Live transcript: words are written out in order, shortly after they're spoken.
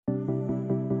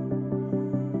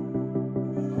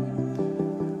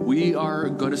We are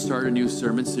going to start a new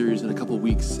sermon series in a couple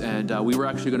weeks, and we were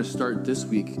actually going to start this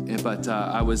week, but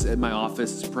I was at my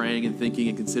office praying and thinking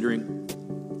and considering,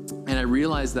 and I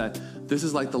realized that this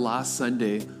is like the last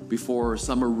Sunday before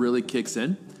summer really kicks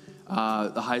in.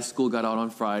 The high school got out on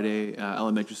Friday,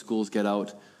 elementary schools get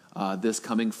out this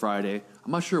coming Friday.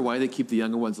 I'm not sure why they keep the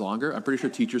younger ones longer. I'm pretty sure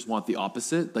teachers want the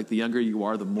opposite, like the younger you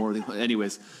are, the more they...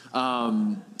 Anyways,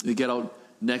 they get out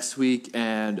next week,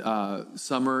 and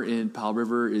summer in Powell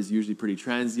River is usually pretty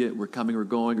transient. We're coming, we're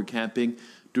going, we're camping,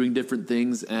 doing different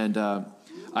things, and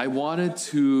I wanted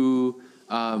to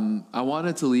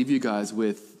leave you guys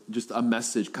with just a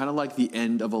message, kind of like the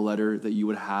end of a letter that you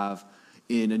would have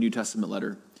in a New Testament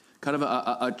letter, kind of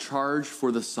a charge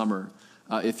for the summer,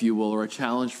 if you will, or a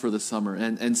challenge for the summer.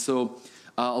 And so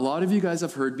a lot of you guys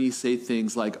have heard me say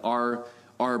things like our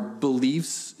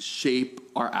beliefs shape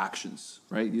our actions,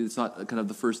 right? It's not kind of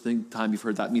the first time you've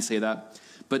heard me say that.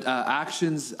 But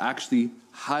actions actually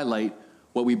highlight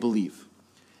what we believe.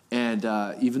 And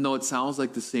even though it sounds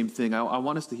like the same thing, I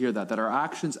want us to hear that our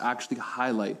actions actually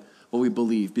highlight what we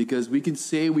believe. Because we can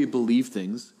say we believe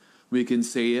things. We can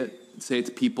say it to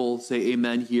people, say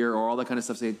amen here, or all that kind of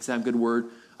stuff, say, Sam, good word,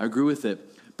 I agree with it.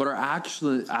 But our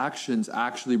actions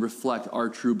actually reflect our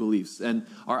true beliefs. And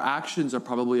our actions are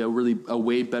probably a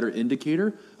way better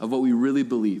indicator of what we really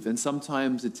believe. And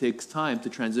sometimes it takes time to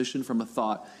transition from a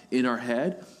thought in our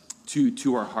head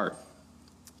to our heart.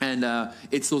 And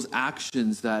it's those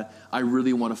actions that I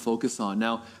really want to focus on.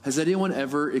 Now, has anyone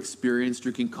ever experienced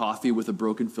drinking coffee with a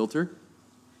broken filter?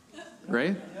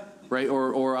 Right? Right?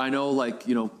 Or I know, like,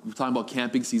 we're talking about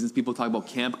camping seasons. People talk about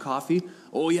camp coffee.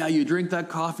 Oh, yeah, you drink that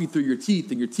coffee through your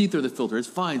teeth, and your teeth are the filter. It's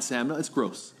fine, Sam. No, it's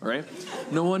gross, all right?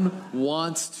 No one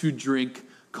wants to drink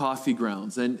coffee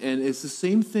grounds. And it's the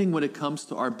same thing when it comes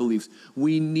to our beliefs.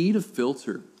 We need a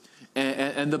filter.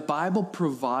 And the Bible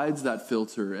provides that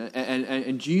filter.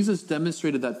 And Jesus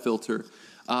demonstrated that filter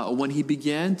when he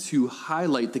began to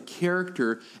highlight the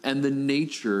character and the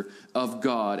nature of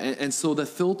God. And so the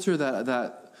filter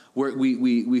that where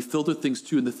we filter things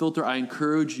to, and the filter I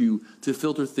encourage you to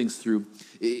filter things through,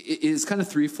 is kind of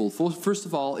threefold. First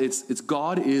of all, it's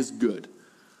God is good,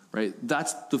 right?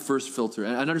 That's the first filter.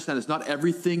 And I understand this, not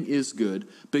everything is good,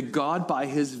 but God by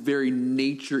his very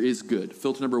nature is good.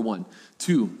 Filter number one.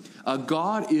 Two,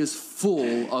 God is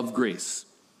full of grace.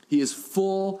 He is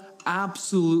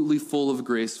absolutely full of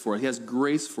grace for us. He has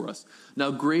grace for us.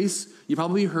 Now, grace, you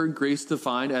probably heard grace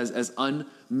defined as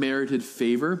unmerited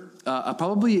favor.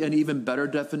 Probably an even better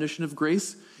definition of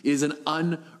grace is an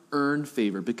unearned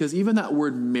favor, because even that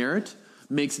word merit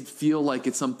makes it feel like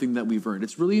it's something that we've earned.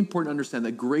 It's really important to understand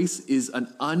that grace is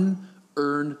an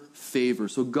unearned favor.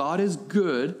 So God is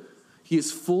good. He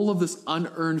is full of this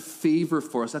unearned favor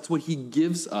for us. That's what he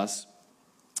gives us.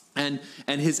 And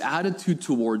his attitude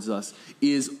towards us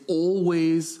is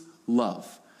always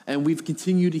love. And we've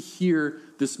continued to hear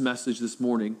this message this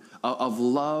morning of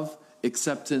love,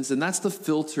 acceptance. And that's the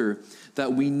filter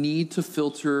that we need to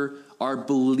filter our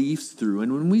beliefs through.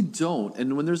 And when we don't,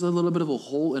 and when there's a little bit of a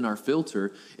hole in our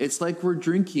filter, it's like we're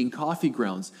drinking coffee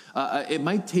grounds. It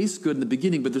might taste good in the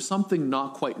beginning, but there's something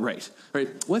not quite right. Right?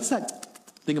 What's that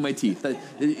thing in my teeth?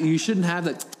 You shouldn't have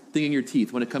that thing in your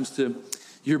teeth when it comes to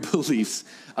your beliefs.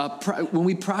 When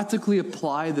we practically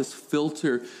apply this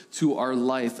filter to our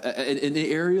life in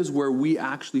areas where we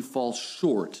actually fall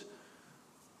short,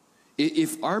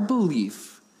 if our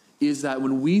belief is that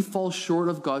when we fall short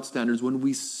of God's standards, when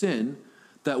we sin,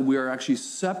 that we are actually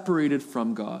separated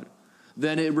from God,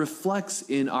 then it reflects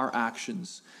in our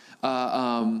actions.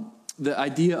 The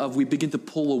idea of we begin to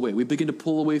pull away. We begin to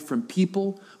pull away from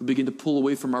people. We begin to pull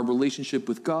away from our relationship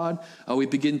with God. We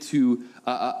begin to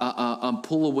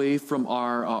pull away from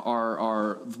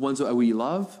our ones that we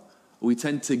love. We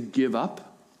tend to give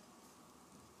up.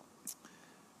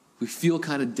 We feel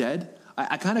kind of dead.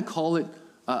 I kind of call it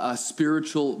a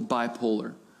spiritual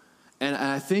bipolar. And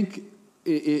I think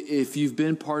if you've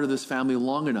been part of this family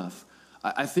long enough,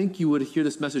 I think you would hear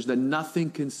this message that nothing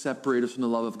can separate us from the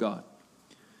love of God.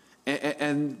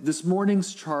 And this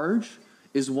morning's charge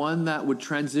is one that would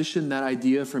transition that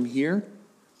idea from here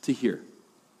to here.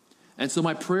 And so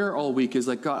my prayer all week is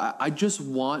like, God, I just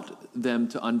want them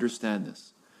to understand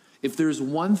this. If there's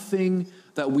one thing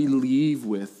that we leave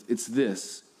with, it's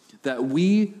this, that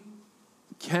we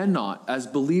cannot, as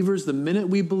believers, the minute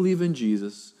we believe in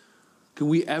Jesus, can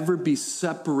we ever be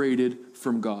separated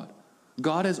from God.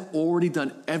 God has already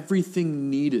done everything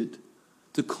needed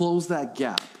to close that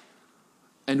gap.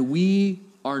 And we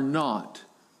are not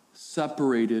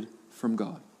separated from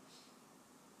God.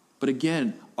 But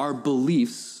again, our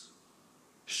beliefs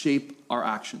shape our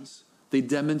actions. They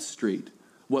demonstrate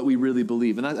what we really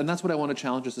believe. And that's what I want to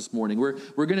challenge us this morning.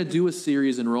 We're going to do a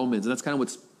series in Romans, and that's kind of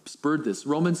what spurred this.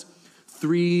 Romans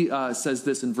 3 says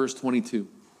this in verse 22,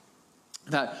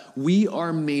 that we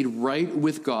are made right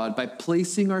with God by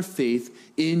placing our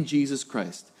faith in Jesus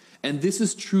Christ. And this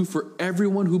is true for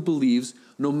everyone who believes,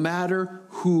 no matter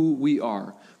who we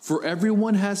are. For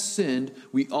everyone has sinned,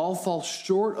 we all fall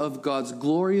short of God's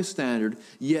glorious standard,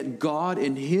 yet God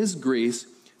in his grace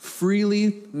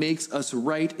freely makes us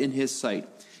right in his sight.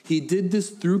 He did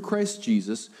this through Christ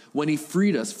Jesus when he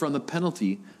freed us from the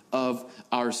penalty of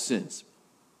our sins.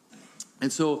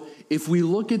 And so if we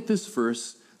look at this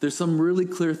verse, there's some really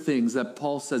clear things that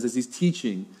Paul says as he's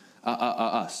teaching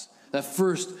us. That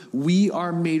first, we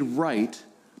are made right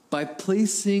by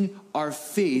placing our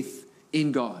faith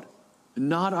in God,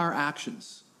 not our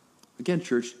actions. Again,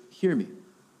 church, hear me.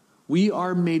 We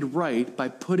are made right by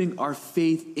putting our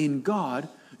faith in God,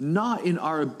 not in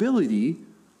our ability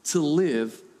to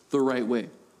live the right way,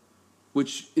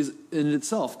 which is in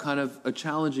itself kind of a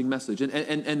challenging message.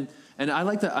 And I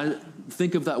like that. I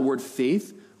think of that word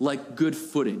faith like good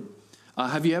footing.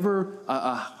 Have you ever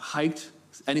hiked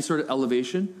any sort of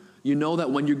elevation? You know that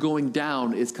when you're going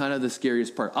down, it's kind of the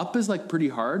scariest part. Up is like pretty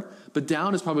hard, but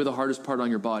down is probably the hardest part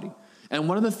on your body. And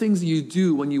one of the things that you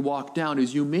do when you walk down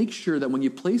is you make sure that when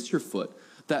you place your foot,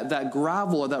 that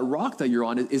gravel or that rock that you're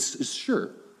on is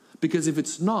sure. Because if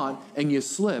it's not and you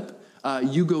slip,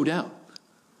 you go down.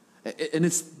 And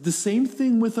it's the same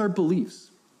thing with our beliefs.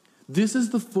 This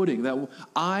is the footing that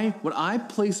when I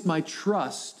place my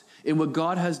trust in what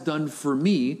God has done for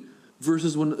me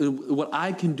versus what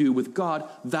I can do with God,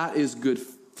 that is good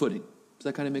footing. Does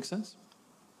that kind of make sense?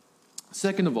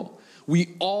 Second of all,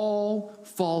 we all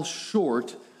fall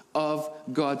short of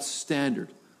God's standard.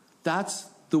 That's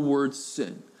the word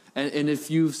sin. And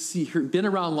if you've been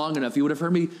around long enough, you would have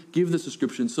heard me give this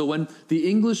description. So when the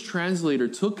English translator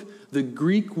took the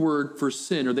Greek word for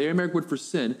sin, or the Aramaic word for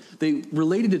sin, they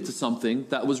related it to something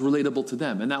that was relatable to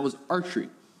them, and that was archery.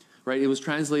 Right? It was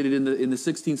translated in the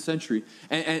 16th century.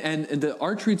 And the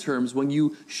archery terms, when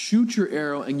you shoot your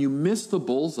arrow and you miss the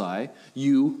bullseye,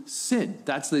 you sin.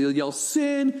 That's the yell,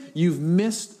 sin, you've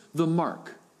missed the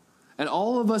mark. And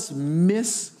all of us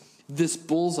miss this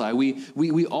bullseye.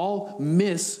 We all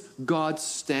miss God's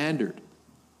standard.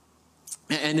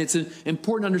 And it's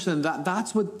important to understand that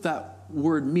that's what that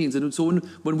word means. And so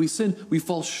when we sin, we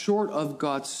fall short of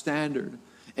God's standard.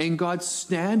 And God's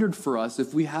standard for us,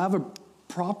 if we have a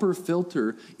proper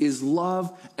filter, is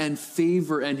love and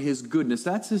favor and his goodness.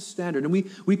 That's his standard. And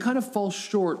we kind of fall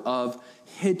short of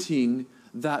hitting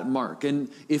that mark. And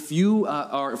if you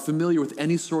are familiar with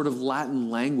any sort of Latin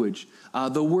language,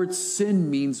 the word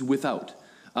sin means without.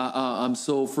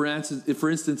 So for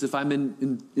instance, if I'm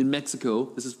in Mexico,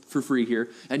 this is for free here,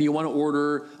 and you want to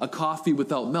order a coffee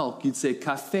without milk, you'd say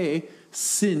café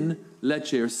sin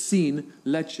leche, or sin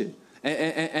leche.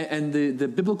 And the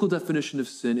biblical definition of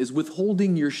sin is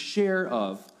withholding your share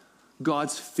of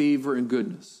God's favor and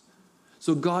goodness.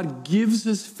 So God gives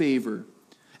his favor,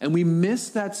 and we miss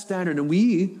that standard, and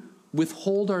we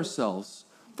withhold ourselves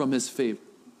from his favor.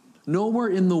 Nowhere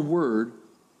in the Word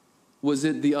was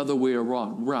it the other way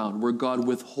around, where God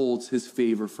withholds his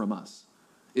favor from us.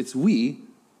 It's we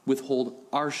withhold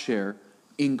our share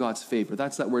in God's favor.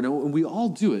 That's that word. And we all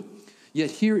do it. Yet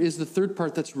here is the third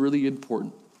part that's really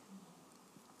important.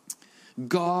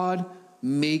 God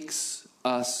makes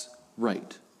us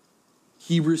right.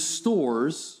 He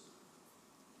restores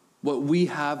what we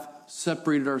have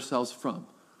separated ourselves from.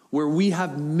 Where we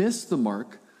have missed the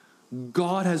mark,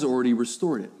 God has already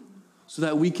restored it so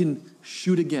that we can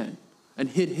shoot again and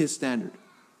hit his standard.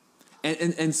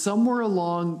 And somewhere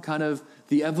along kind of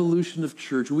the evolution of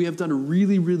church, we have done a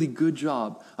really, really good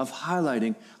job of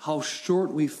highlighting how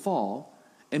short we fall,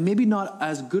 and maybe not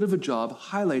as good of a job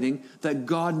highlighting that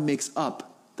God makes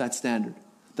up that standard,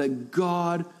 that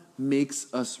God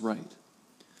makes us right.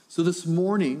 So this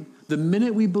morning, the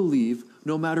minute we believe,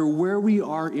 no matter where we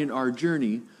are in our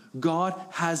journey, God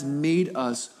has made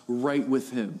us right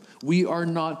with him. We are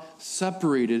not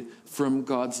separated from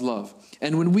God's love.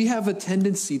 And when we have a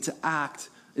tendency to act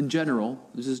in general,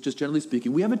 this is just generally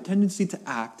speaking, we have a tendency to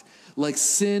act like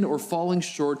sin or falling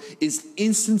short is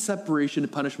instant separation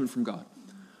and punishment from God.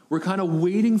 We're kind of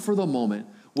waiting for the moment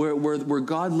where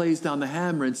God lays down the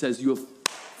hammer and says, you have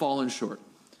fallen short,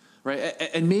 right?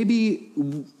 And maybe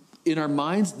in our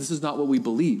minds, this is not what we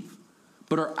believe,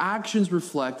 but our actions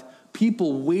reflect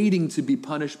people waiting to be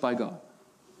punished by God.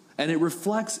 And it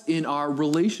reflects in our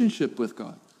relationship with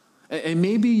God. And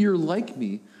maybe you're like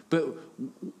me, but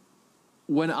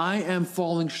when I am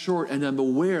falling short and I'm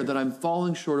aware that I'm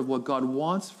falling short of what God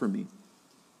wants for me,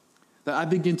 that I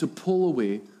begin to pull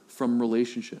away from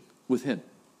relationship with him.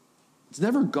 It's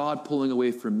never God pulling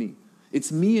away from me.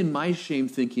 It's me and my shame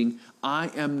thinking, I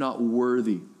am not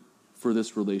worthy for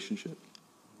this relationship.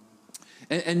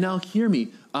 And now hear me.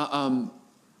 When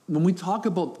we talk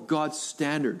about God's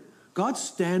standard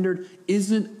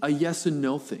isn't a yes and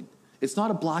no thing. It's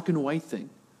not a black and white thing.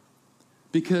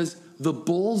 Because the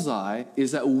bullseye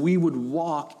is that we would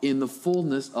walk in the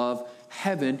fullness of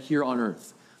heaven here on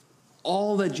earth.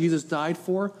 All that Jesus died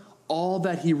for, all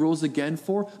that he rose again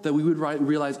for, that we would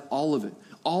realize all of it.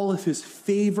 All of his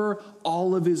favor,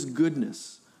 all of his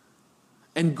goodness.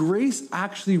 And grace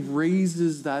actually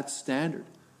raises that standard.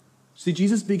 See,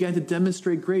 Jesus began to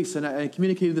demonstrate grace, and I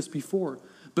communicated this before.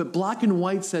 But black and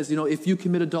white says, if you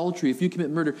commit adultery, if you commit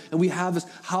murder, and we have this,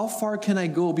 how far can I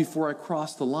go before I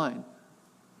cross the line?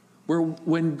 Where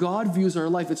when God views our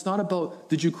life, it's not about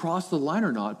did you cross the line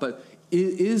or not, but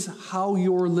it is how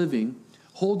you're living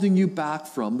holding you back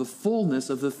from the fullness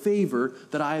of the favor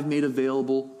that I have made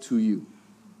available to you.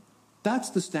 That's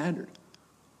the standard.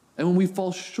 And when we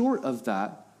fall short of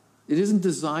that, it isn't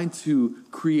designed to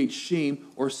create shame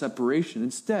or separation.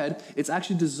 Instead, it's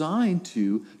actually designed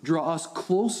to draw us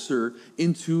closer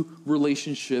into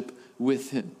relationship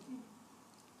with him.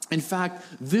 In fact,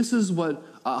 this is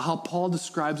how Paul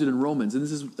describes it in Romans. And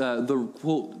this is the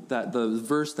quote, the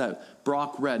verse that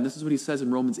Brock read. And this is what he says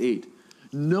in Romans 8.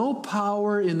 No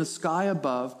power in the sky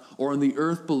above or on the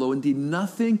earth below, indeed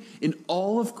nothing in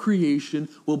all of creation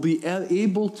will be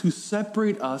able to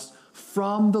separate us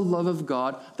from the love of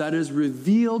God that is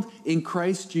revealed in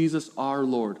Christ Jesus our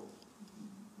Lord.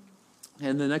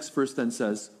 And the next verse then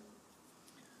says,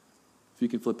 if you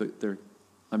can flip it there,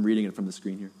 I'm reading it from the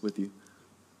screen here with you.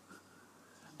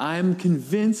 I am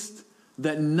convinced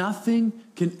that nothing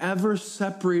can ever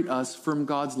separate us from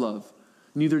God's love,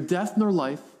 neither death nor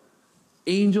life,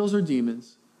 angels or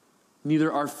demons,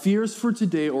 neither our fears for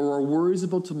today or our worries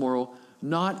about tomorrow,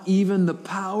 not even the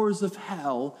powers of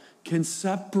hell can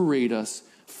separate us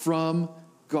from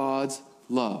God's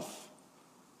love.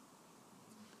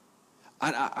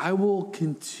 I will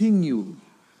continue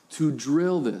to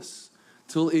drill this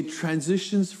till it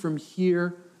transitions from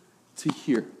here to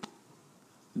here.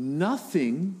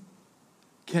 Nothing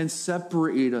can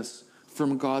separate us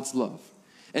from God's love.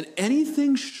 And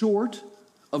anything short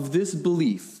of this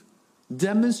belief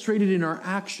demonstrated in our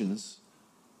actions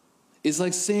is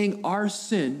like saying our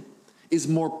sin is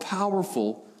more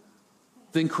powerful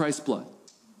than Christ's blood.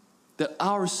 That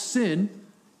our sin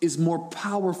is more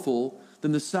powerful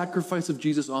than the sacrifice of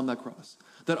Jesus on that cross.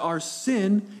 That our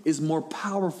sin is more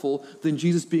powerful than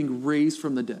Jesus being raised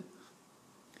from the dead.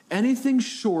 Anything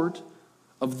short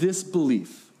of this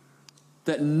belief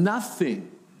that nothing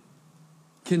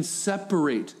can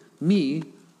separate me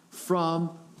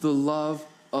from the love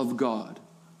of God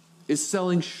is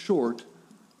selling short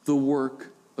the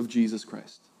work of Jesus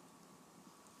Christ.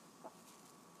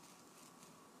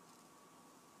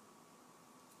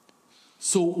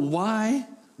 So why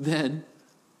then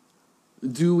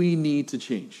do we need to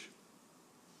change?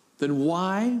 Then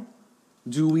why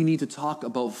do we need to talk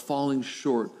about falling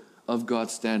short of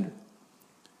God's standard?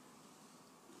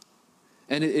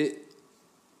 And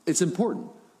it's important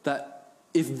that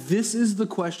if this is the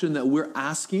question that we're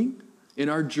asking in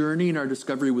our journey, in our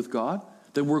discovery with God,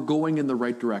 then we're going in the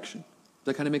right direction. Does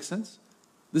that kind of make sense?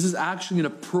 This is actually an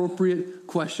appropriate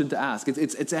question to ask.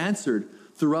 It's answered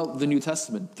throughout the New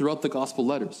Testament, throughout the gospel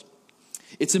letters.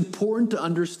 It's important to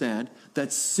understand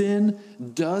that sin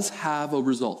does have a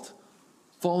result.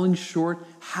 Falling short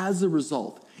has a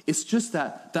result. It's just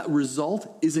that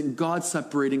result isn't God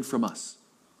separating from us.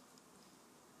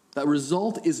 That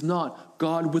result is not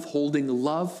God withholding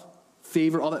love,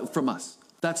 favor, all that from us.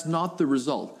 That's not the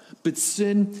result. But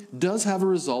sin does have a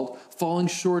result. Falling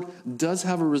short does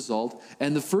have a result.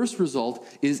 And the first result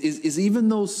is even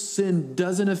though sin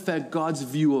doesn't affect God's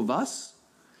view of us,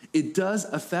 it does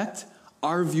affect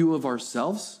our view of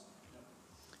ourselves,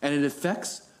 and it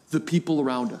affects the people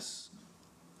around us.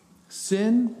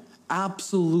 Sin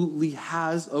absolutely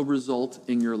has a result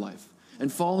in your life.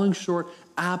 And falling short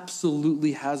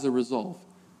absolutely has a result.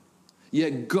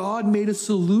 Yet God made a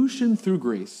solution through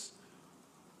grace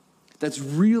that's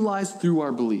realized through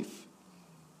our belief.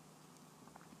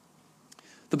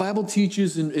 The Bible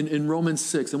teaches in Romans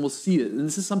 6, and we'll see it, and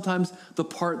this is sometimes the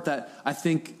part that I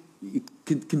think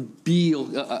can be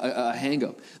a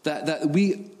hang-up, that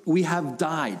we have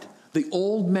died. The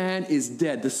old man is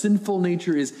dead. The sinful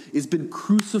nature is been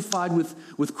crucified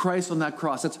with Christ on that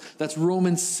cross. That's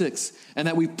Romans 6. And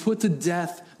that we put to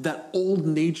death that old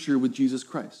nature with Jesus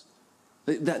Christ.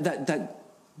 That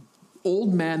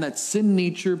old man, that sin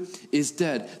nature is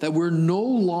dead, that we're no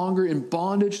longer in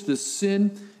bondage to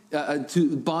sin,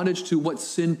 to bondage to what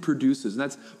sin produces. And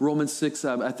that's Romans 6,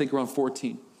 I think around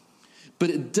 14. But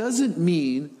it doesn't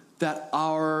mean that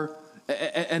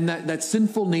that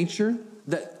sinful nature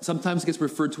that sometimes gets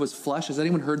referred to as flesh. Has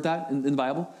anyone heard that in the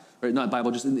Bible? Right, not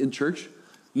Bible, just in church.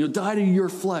 Die to your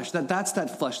flesh. That's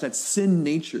that flesh, that sin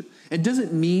nature. It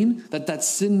doesn't mean that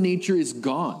sin nature is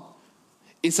gone.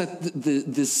 It's that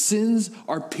the sins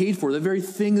are paid for. The very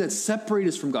thing that separates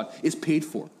us from God is paid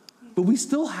for. But we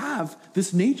still have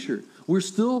this nature. We're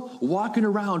still walking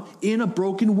around in a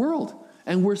broken world.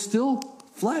 And we're still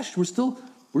flesh. We're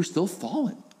still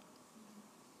fallen.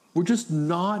 We're just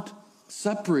not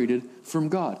separated from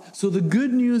God. So the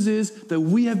good news is that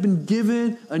we have been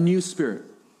given a new spirit.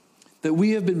 That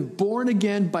we have been born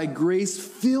again by grace,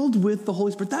 filled with the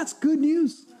Holy Spirit. That's good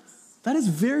news. That is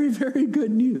very, very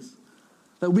good news.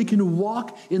 That we can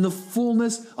walk in the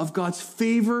fullness of God's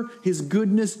favor, his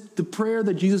goodness, the prayer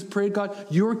that Jesus prayed, God,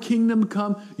 your kingdom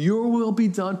come, your will be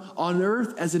done on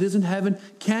earth as it is in heaven,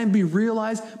 can be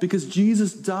realized because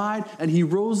Jesus died and he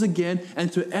rose again.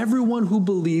 And to everyone who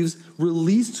believes,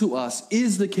 released to us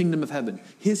is the kingdom of heaven,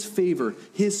 his favor,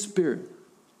 his spirit.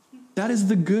 That is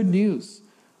the good news.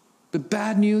 The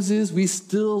bad news is we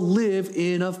still live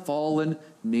in a fallen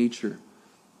nature.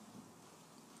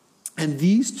 And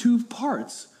these two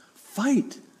parts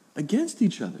fight against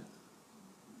each other.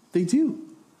 They do.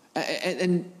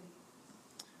 And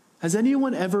has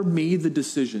anyone ever made the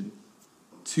decision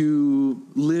to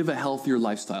live a healthier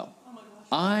lifestyle? Oh my gosh.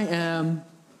 I am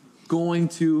going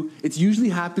to, it usually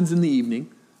happens in the evening,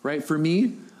 right? For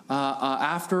me,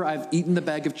 after I've eaten the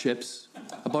bag of chips,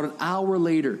 about an hour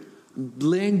later,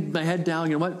 laying my head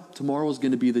down, you know what? Tomorrow is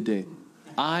going to be the day.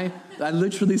 I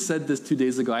literally said this 2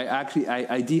 days ago.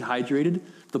 I dehydrated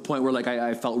to the point where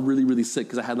I felt really, really sick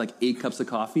because I had 8 cups of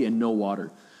coffee and no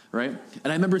water, right?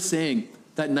 And I remember saying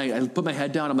that night, I put my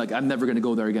head down, I'm like, I'm never going to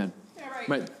go there again. Yeah,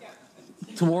 right?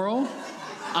 Yeah. Tomorrow,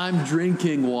 I'm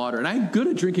drinking water. And I'm good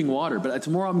at drinking water, but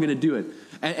tomorrow I'm going to do it.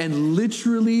 And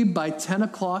literally by 10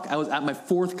 o'clock, I was at my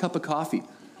 4th cup of coffee.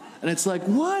 And it's like,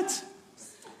 what?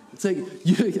 It's like,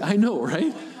 I know,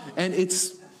 right? And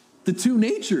it's the two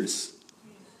natures.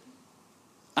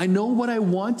 I know what I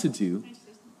want to do.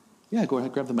 Yeah, go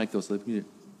ahead, grab the mic though, so you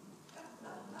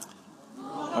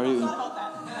Are you?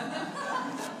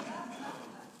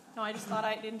 No, I just thought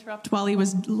I'd interrupt while he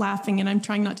was laughing, and I'm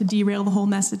trying not to derail the whole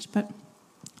message, but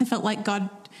I felt like God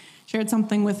shared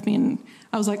something with me, and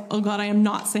I was like, oh God, I am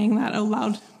not saying that out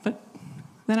loud. But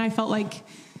then I felt like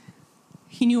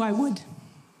he knew I would,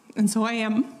 and so I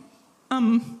am.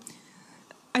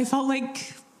 I felt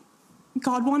like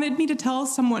God wanted me to tell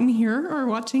someone here or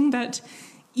watching that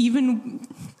even,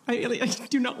 I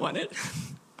do not want it,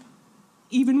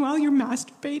 even while you're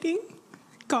masturbating,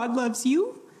 God loves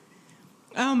you.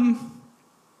 And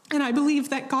I believe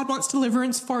that God wants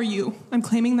deliverance for you. I'm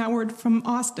claiming that word from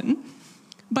Austin.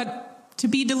 But to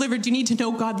be delivered, you need to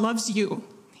know God loves you.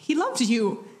 He loves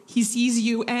you. He sees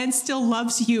you and still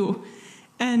loves you.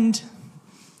 And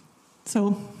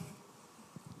so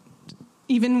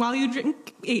even while you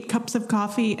drink 8 cups of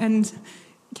coffee and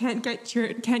can't get your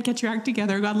act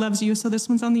together, God loves you. So this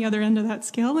one's on the other end of that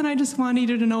scale, and I just wanted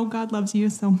you to know God loves you.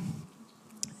 So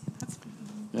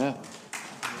yeah,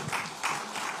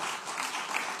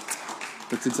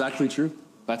 that's exactly true.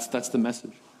 That's the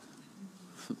message.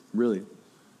 Really,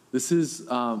 this is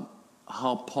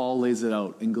how Paul lays it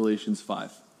out in Galatians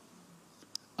 5.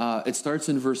 It starts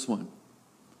in verse 1.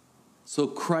 So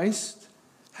Christ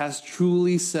has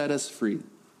truly set us free.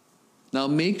 Now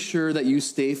make sure that you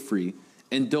stay free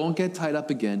and don't get tied up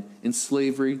again in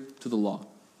slavery to the law.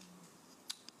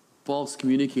 Paul's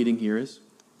communicating here is,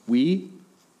 we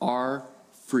are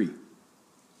free.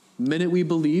 The minute we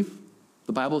believe,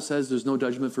 the Bible says there's no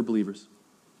judgment for believers.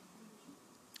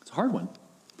 It's a hard one,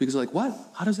 because what?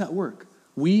 How does that work?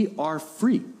 We are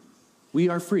free. We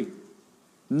are free.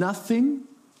 Nothing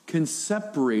can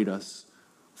separate us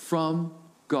from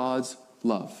God's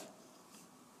love.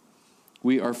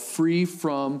 We are free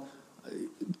from,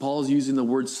 Paul's using the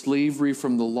word slavery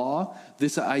from the law.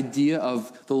 This idea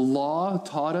of the law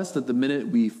taught us that the minute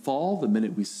we fall, the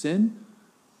minute we sin,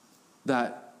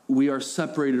 that we are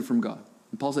separated from God.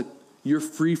 And Paul's like, you're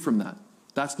free from that.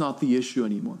 That's not the issue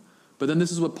anymore. But then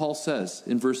this is what Paul says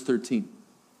in verse 13.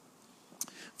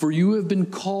 For you have been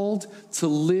called to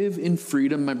live in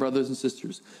freedom, my brothers and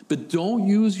sisters. But don't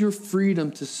use your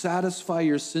freedom to satisfy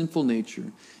your sinful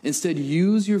nature. Instead,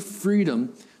 use your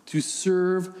freedom to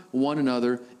serve one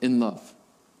another in love.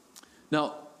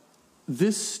 Now,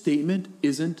 this statement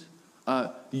isn't,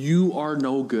 you are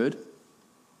no good.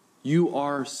 You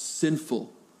are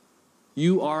sinful.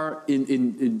 You are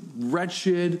in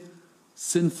wretched,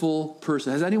 sinful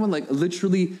person. Has anyone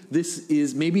literally,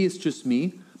 maybe it's just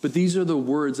me, but these are the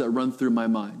words that run through my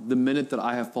mind the minute that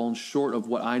I have fallen short of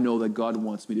what I know that God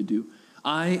wants me to do.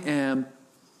 I am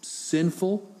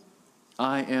sinful.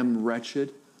 I am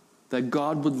wretched. That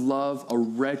God would love a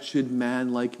wretched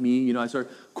man like me. I start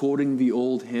quoting the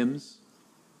old hymns.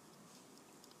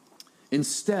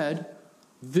 Instead,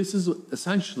 this is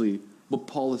essentially what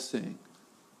Paul is saying.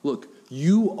 Look,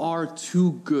 you are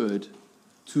too good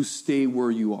to stay where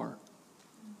you are.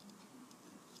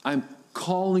 I'm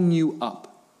calling you up.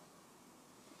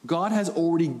 God has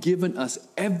already given us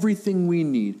everything we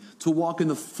need to walk in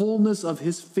the fullness of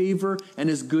his favor and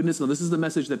his goodness. Now, this is the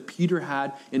message that Peter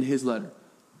had in his letter.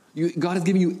 God has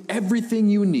given you everything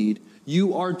you need.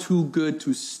 You are too good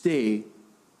to stay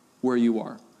where you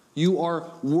are. You are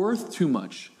worth too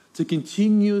much to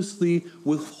continuously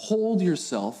withhold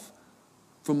yourself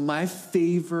from my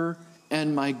favor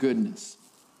and my goodness.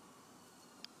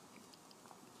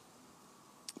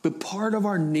 But part of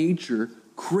our nature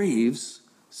craves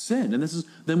sin. And this is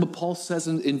then what Paul says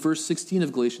in verse 16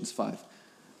 of Galatians 5.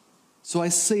 So I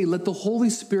say, let the Holy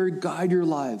Spirit guide your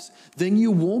lives. Then you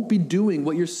won't be doing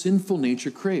what your sinful nature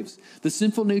craves. The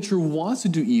sinful nature wants to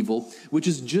do evil, which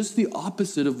is just the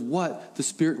opposite of what the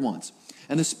Spirit wants.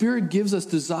 And the Spirit gives us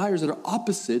desires that are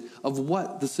opposite of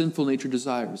what the sinful nature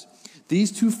desires.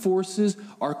 These two forces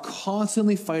are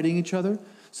constantly fighting each other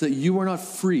so that you are not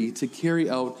free to carry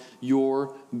out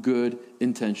your good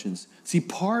intentions. See,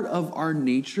 part of our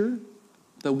nature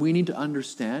that we need to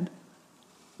understand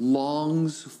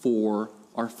longs for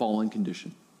our fallen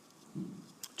condition.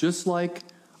 Just like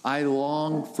I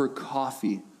long for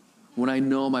coffee when I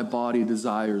know my body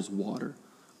desires water.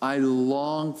 I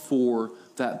long for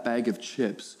that bag of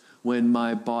chips when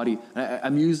my body...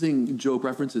 I'm using joke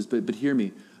references, but hear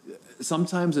me.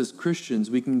 Sometimes as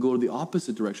Christians, we can go to the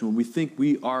opposite direction when we think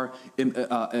we are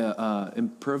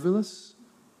impervious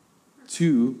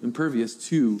to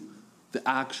the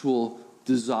actual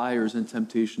desires and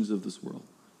temptations of this world.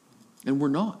 And we're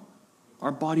not.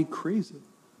 Our body craves it.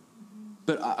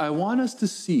 But I want us to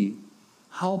see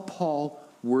how Paul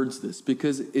words this,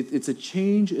 because it's a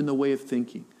change in the way of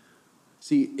thinking.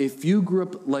 See, if you grew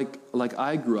up like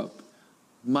I grew up,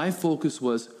 my focus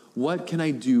was, what can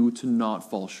I do to not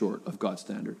fall short of God's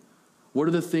standard? What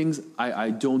are the things I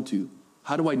don't do?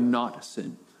 How do I not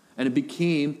sin? And it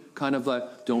became kind of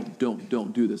like, don't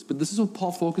do this. But this is what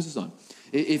Paul focuses on.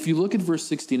 If you look at verse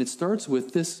 16, it starts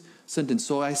with this sentence.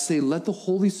 So I say, let the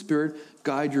Holy Spirit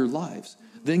guide your lives.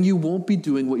 Then you won't be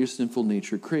doing what your sinful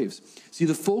nature craves. See,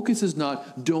 the focus is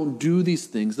not don't do these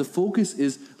things. The focus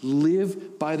is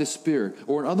live by the Spirit.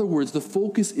 Or in other words, the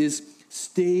focus is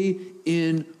stay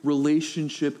in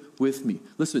relationship with me.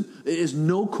 Listen, it is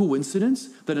no coincidence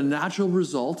that a natural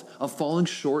result of falling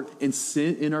short in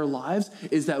sin in our lives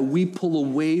is that we pull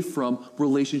away from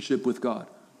relationship with God.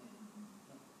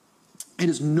 It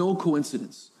is no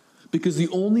coincidence. Because the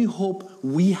only hope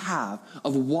we have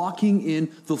of walking in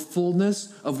the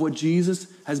fullness of what Jesus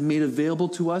has made available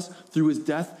to us through his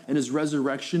death and his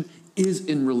resurrection is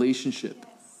in relationship.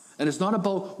 And it's not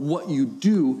about what you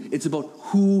do, it's about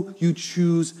who you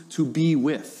choose to be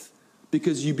with.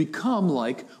 Because you become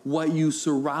like what you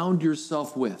surround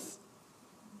yourself with.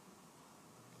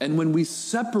 And when we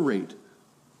separate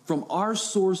from our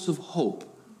source of hope,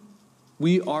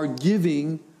 we are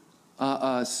giving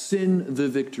sin the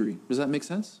victory. Does that make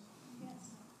sense? Yes.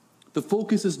 The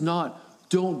focus is not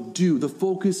don't do. The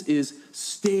focus is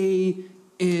stay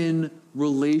in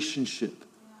relationship. Yeah.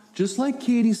 Just like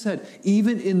Katie said,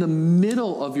 even in the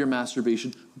middle of your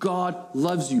masturbation, God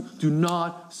loves you. Do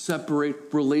not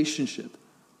separate relationship.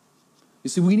 You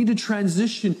see, we need to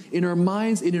transition in our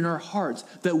minds and in our hearts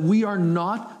that we are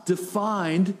not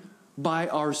defined by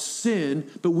our sin,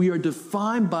 but we are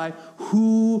defined by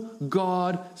who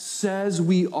God says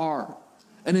we are.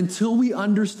 And until we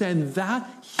understand that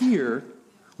here,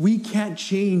 we can't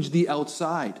change the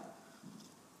outside.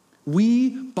 We,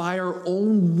 by our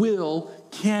own will,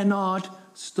 cannot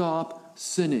stop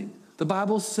sinning. The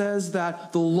Bible says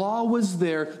that the law was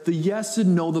there, the yes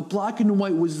and no, the black and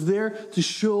white was there to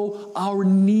show our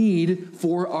need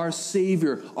for our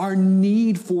Savior, our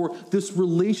need for this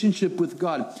relationship with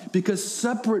God. Because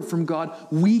separate from God,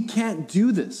 we can't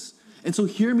do this. And so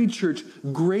hear me, church,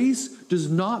 grace does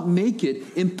not make it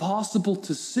impossible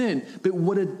to sin. But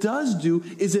what it does do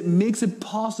is it makes it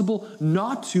possible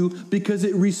not to, because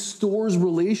it restores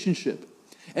relationship.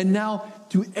 And now,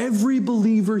 to every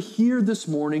believer here this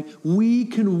morning, we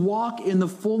can walk in the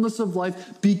fullness of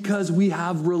life because we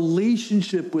have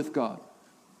relationship with God.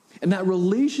 And that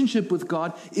relationship with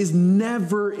God is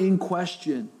never in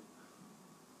question.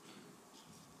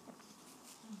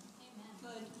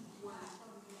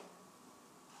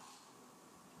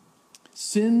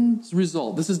 Sin's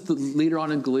result, this is later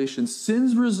on in Galatians,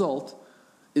 sin's result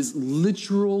is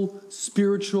literal,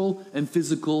 spiritual, and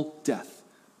physical death.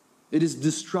 It is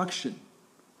destruction.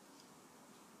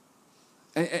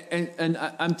 And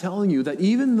I'm telling you that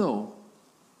even though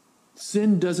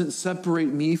sin doesn't separate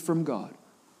me from God,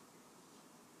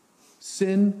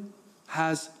 sin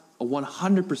has a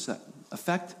 100%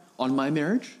 effect on my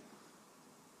marriage,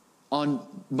 on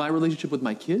my relationship with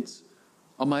my kids,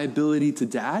 on my ability to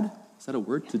dad. Is that a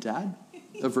word, to dad?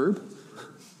 A verb?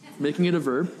 Making it a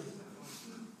verb.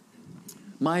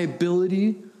 My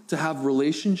ability to have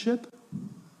relationship.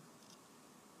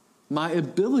 My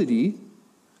ability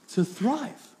to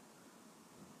thrive.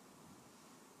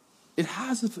 It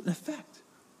has an effect.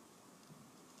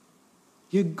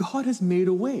 Yet God has made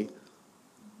a way.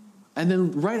 And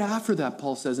then right after that,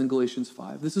 Paul says in Galatians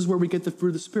 5, this is where we get the fruit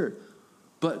of the Spirit.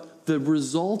 But the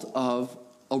result of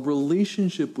a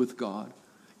relationship with God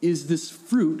is this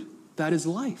fruit that is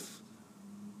life.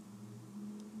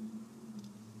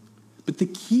 But the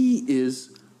key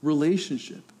is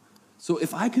relationship. So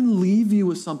if I can leave you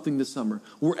with something this summer,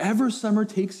 wherever summer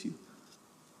takes you,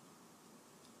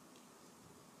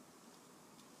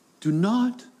 do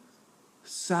not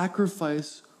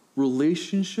sacrifice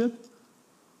relationship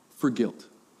for guilt.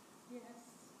 Yes.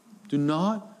 Do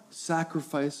not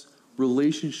sacrifice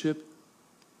relationship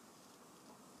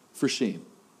for shame.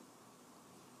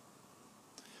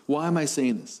 Why am I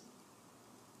saying this?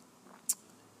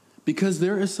 Because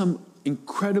there are some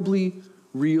incredibly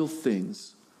real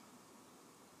things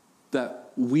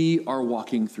that we are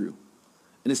walking through.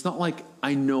 And it's not like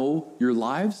I know your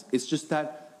lives. It's just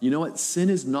that, you know what? Sin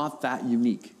is not that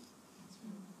unique.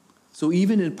 So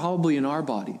even probably in our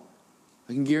body,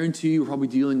 I can guarantee you we're probably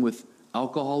dealing with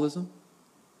alcoholism,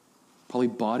 probably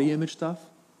body image stuff,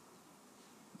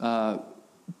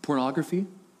 pornography,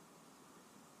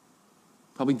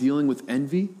 probably dealing with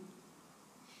envy,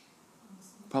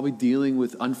 probably dealing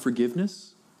with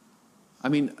unforgiveness. I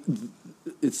mean,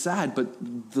 it's sad, but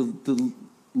the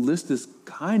list is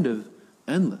kind of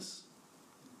endless.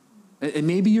 And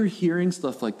maybe you're hearing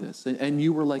stuff like this, and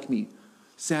you were like me.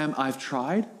 Sam, I've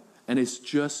tried, and it's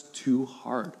just too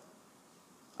hard.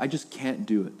 I just can't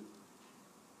do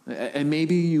it. And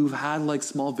maybe you've had like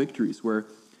small victories where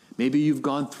maybe you've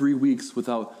gone 3 weeks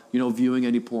without, viewing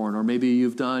any porn, or maybe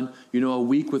you've done, a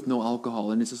week with no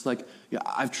alcohol. And it's just like, yeah,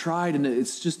 I've tried, and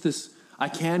it's just this, I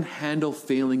can't handle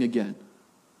failing again.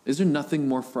 Is there nothing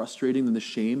more frustrating than the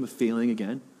shame of failing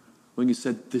again when you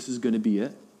said, this is going to be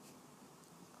it?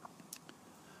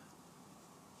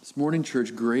 This morning,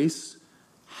 church, grace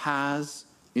has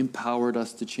empowered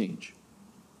us to change.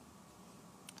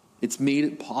 It's made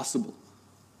it possible.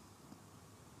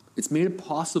 It's made it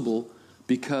possible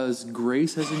because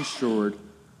grace has ensured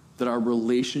that our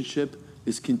relationship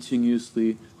is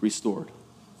continuously restored.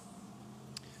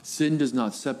 Sin does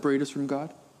not separate us from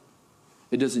God.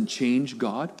 It doesn't change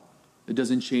God. It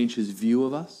doesn't change his view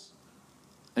of us.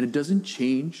 And it doesn't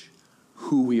change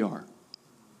who we are.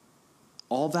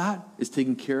 All that is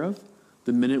taken care of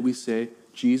the minute we say,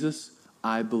 Jesus,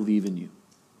 I believe in you.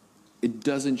 It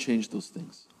doesn't change those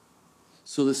things.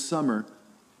 So this summer,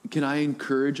 can I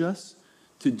encourage us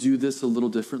to do this a little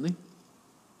differently?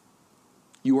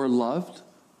 You are loved,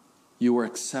 you are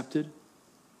accepted,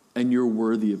 and you're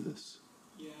worthy of this.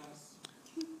 Yes.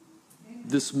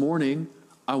 This morning,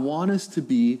 I want us to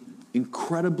be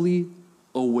incredibly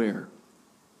aware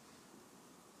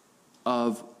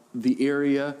of the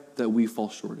area that we fall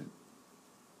short in.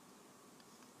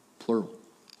 Plural.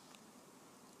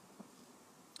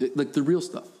 Like the real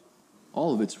stuff.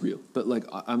 All of it's real. But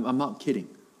I'm not kidding.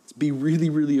 Let's be really,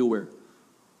 really aware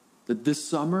that this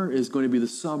summer is going to be the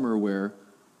summer where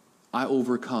I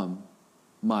overcome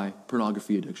my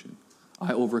pornography addiction.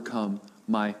 I overcome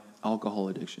my alcohol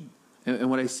addiction. And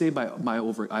what I say by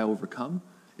I overcome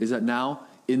is that now,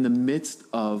 in the midst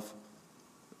of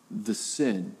the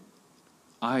sin,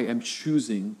 I am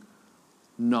choosing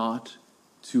not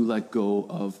to let go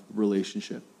of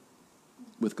relationship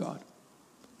with God.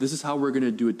 This is how we're going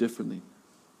to do it differently.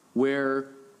 Where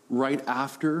right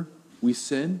after we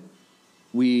sin,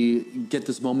 we get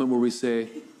this moment where we say,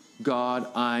 God,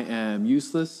 I am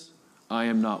useless. I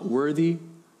am not worthy.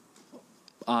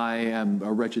 I am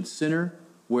a wretched sinner.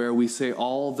 Where we say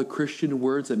all the Christian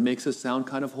words that makes us sound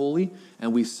kind of holy,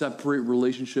 and we separate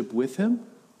relationship with him,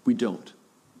 we don't.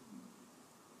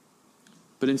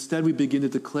 But instead, we begin to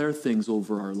declare things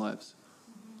over our lives.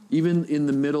 Even in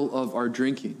the middle of our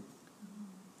drinking.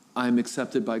 I am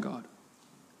accepted by God.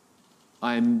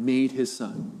 I am made his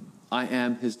son. I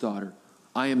am his daughter.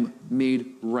 I am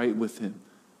made right with him.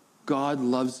 God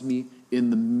loves me in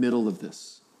the middle of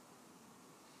this.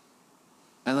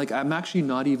 And I'm actually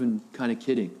not even kind of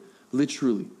kidding.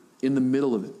 Literally, in the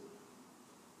middle of it.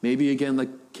 Maybe again,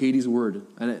 like Katie's word.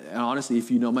 And honestly,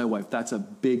 if you know my wife, that's a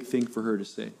big thing for her to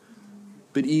say.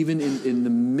 But even in the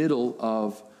middle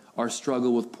of our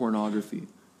struggle with pornography,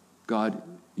 God,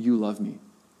 you love me.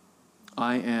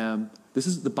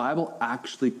 The Bible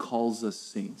actually calls us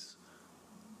saints.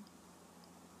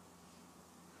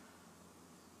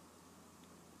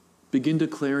 Begin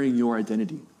declaring your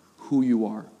identity, who you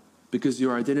are. Because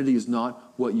your identity is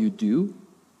not what you do,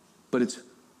 but it's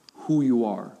who you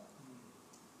are.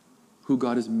 Who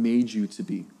God has made you to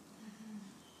be.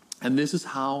 And this is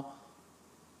how,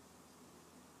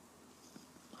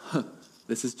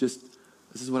 this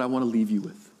is what I want to leave you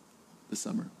with this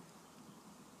summer.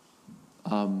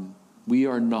 We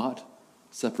are not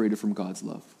separated from God's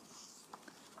love.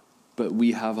 But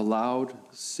we have allowed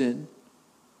sin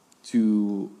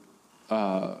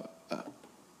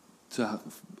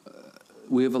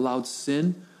we have allowed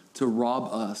sin to rob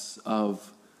us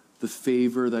of the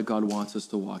favor that God wants us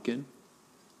to walk in.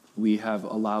 We have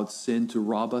allowed sin to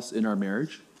rob us in our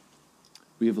marriage.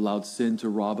 We have allowed sin to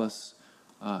rob us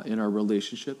in our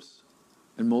relationships.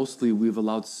 And mostly, we've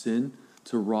allowed sin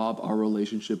to rob our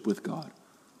relationship with God.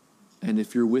 And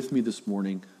if you're with me this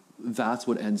morning, that's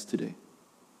what ends today.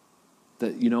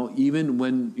 That, even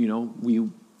when, we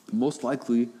most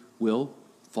likely will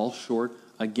fall short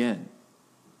again,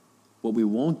 what we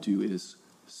won't do is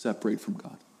separate from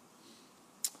God.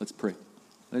 Let's pray.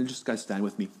 And just guys stand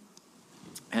with me.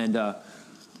 And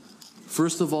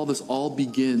first of all, this all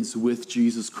begins with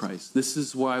Jesus Christ. This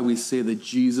is why we say that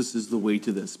Jesus is the way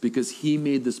to this, because he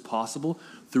made this possible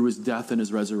through his death and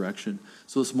his resurrection.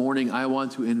 So this morning, I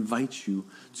want to invite you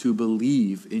to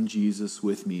believe in Jesus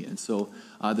with me. And so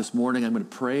this morning, I'm going to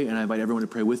pray, and I invite everyone to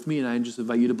pray with me, and I just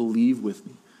invite you to believe with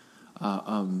me.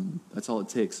 That's all it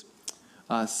takes.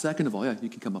 Second of all, you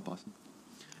can come up, Austin.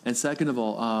 And second of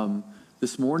all,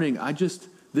 this morning,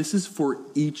 this is for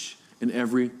each and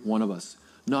every one of us.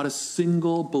 Not a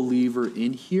single believer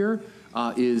in here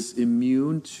is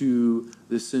immune to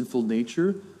the sinful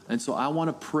nature. And so I want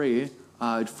to pray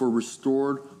for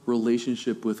restored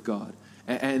relationship with God.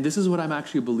 And this is what I'm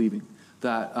actually believing,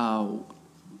 that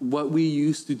what we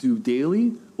used to do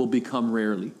daily will become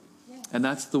rarely. Yeah. And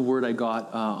that's the word I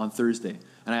got on Thursday.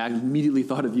 And I immediately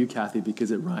thought of you, Kathy, because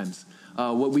it rhymes.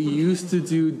 What we used to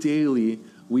do daily,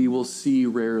 we will see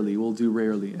rarely, we'll do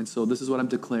rarely. And so this is what I'm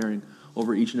declaring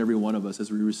over each and every one of us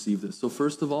as we receive this. So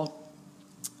first of all,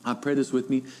 pray this with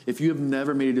me. If you have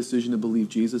never made a decision to believe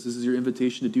Jesus, this is your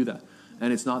invitation to do that.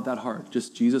 And it's not that hard.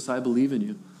 Just, Jesus, I believe in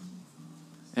you.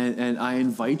 And I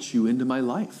invite you into my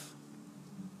life.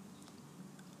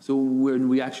 So when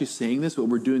we actually saying this, what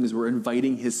we're doing is we're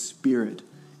inviting his Spirit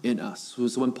in us.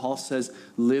 So when Paul says,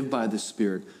 live by the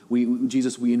Spirit,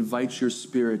 Jesus, we invite your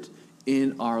Spirit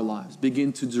in our lives.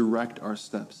 Begin to direct our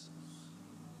steps.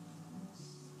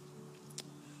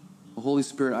 Holy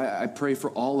Spirit, I pray for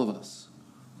all of us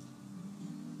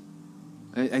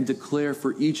and declare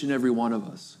for each and every one of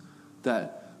us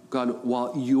that, God,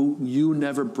 while you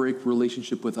never break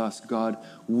relationship with us, God,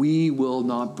 we will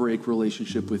not break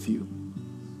relationship with you.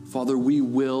 Father, we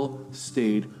will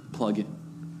stay plugged in.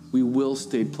 We will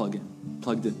stay plugged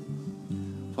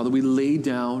in. Father, we lay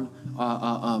down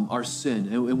our sin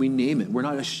and we name it. We're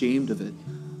not ashamed of it.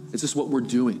 It's just what we're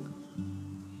doing.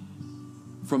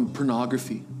 From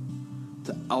pornography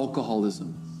to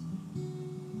alcoholism,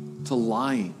 to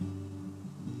lying,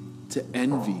 to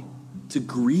envy, to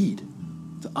greed,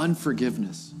 to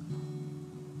unforgiveness.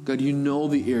 God, you know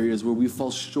the areas where we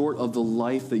fall short of the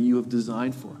life that you have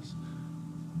designed for us.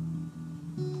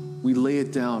 We lay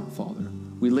it down, Father.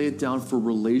 We lay it down for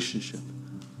relationship.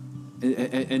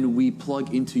 And we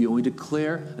plug into you. And we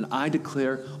declare, and I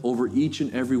declare over each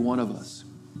and every one of us,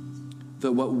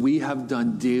 that what we have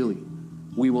done daily,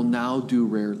 we will now do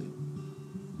rarely.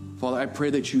 Father, I pray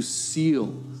that you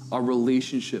seal our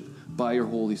relationship by your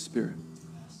Holy Spirit.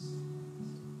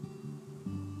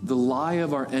 The lie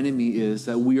of our enemy is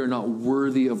that we are not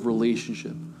worthy of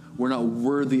relationship. We're not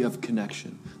worthy of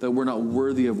connection. That we're not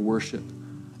worthy of worship.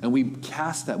 And we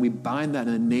cast that, we bind that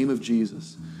in the name of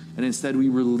Jesus. And instead we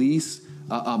release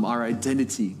our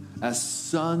identity as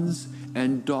sons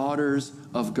and daughters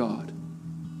of God.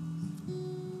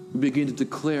 We begin to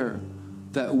declare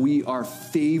that we are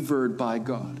favored by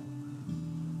God.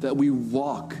 That we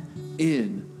walk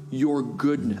in your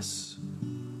goodness.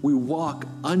 We walk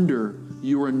under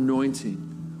your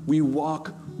anointing. We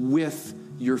walk with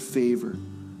your favor,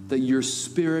 that your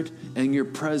Spirit and your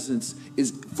presence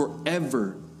is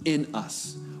forever in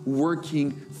us,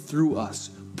 working through us,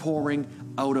 pouring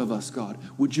out of us, God.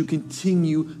 Would you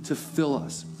continue to fill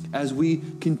us? As we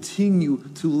continue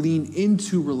to lean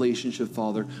into relationship,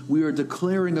 Father, we are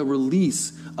declaring a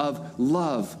release of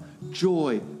love,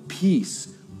 joy,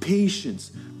 peace,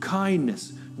 patience,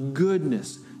 kindness,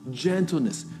 goodness,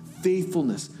 gentleness,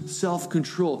 faithfulness,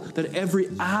 self-control, that every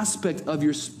aspect of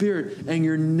your Spirit and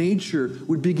your nature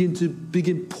would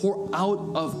begin pour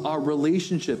out of our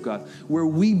relationship, God, where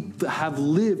we have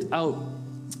lived out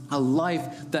a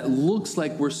life that looks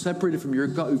like we're separated from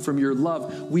your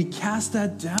love. We cast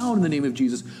that down in the name of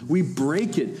Jesus. We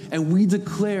break it and we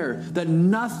declare that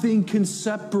nothing can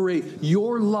separate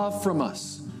your love from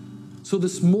us. So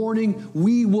this morning,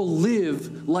 we will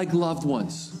live like loved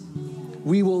ones.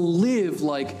 We will live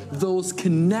like those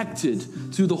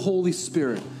connected to the Holy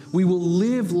Spirit. We will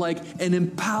live like an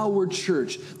empowered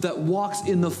church that walks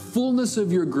in the fullness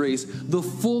of your grace, the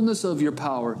fullness of your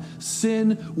power.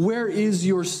 Sin, where is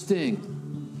your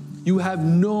sting? You have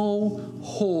no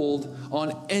hold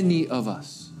on any of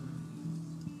us.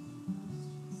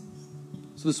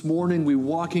 So this morning, we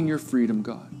walk in your freedom,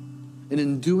 God. And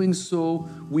in doing so,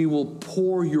 we will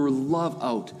pour your love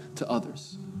out to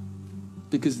others.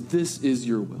 Because this is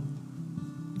your will.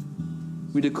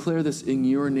 We declare this in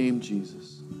your name,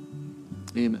 Jesus.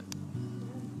 Amen.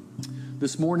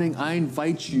 This morning, I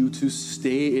invite you to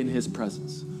stay in his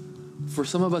presence. For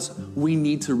some of us, we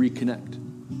need to reconnect.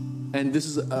 And this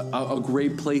is a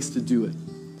great place to do it.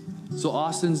 So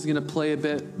Austin's going to play a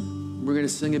bit. We're going to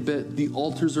sing a bit. The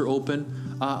altars are open.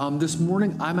 This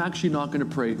morning, I'm actually not going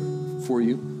to pray for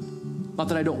you. Not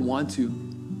that I don't want to,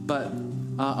 but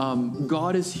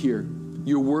God is here.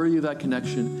 You're worthy of that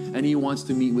connection, and he wants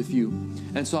to meet with you.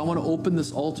 And so I want to open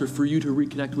this altar for you to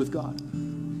reconnect with God.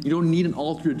 You don't need an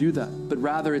altar to do that, but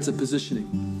rather it's a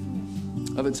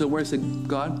positioning of it. So where I say,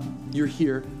 God, you're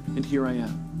here, and here I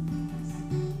am.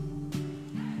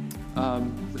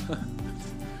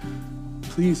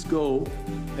 Please go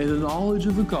in the knowledge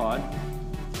of a God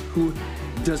who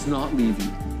does not leave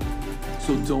you.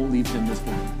 So don't leave him this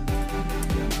morning.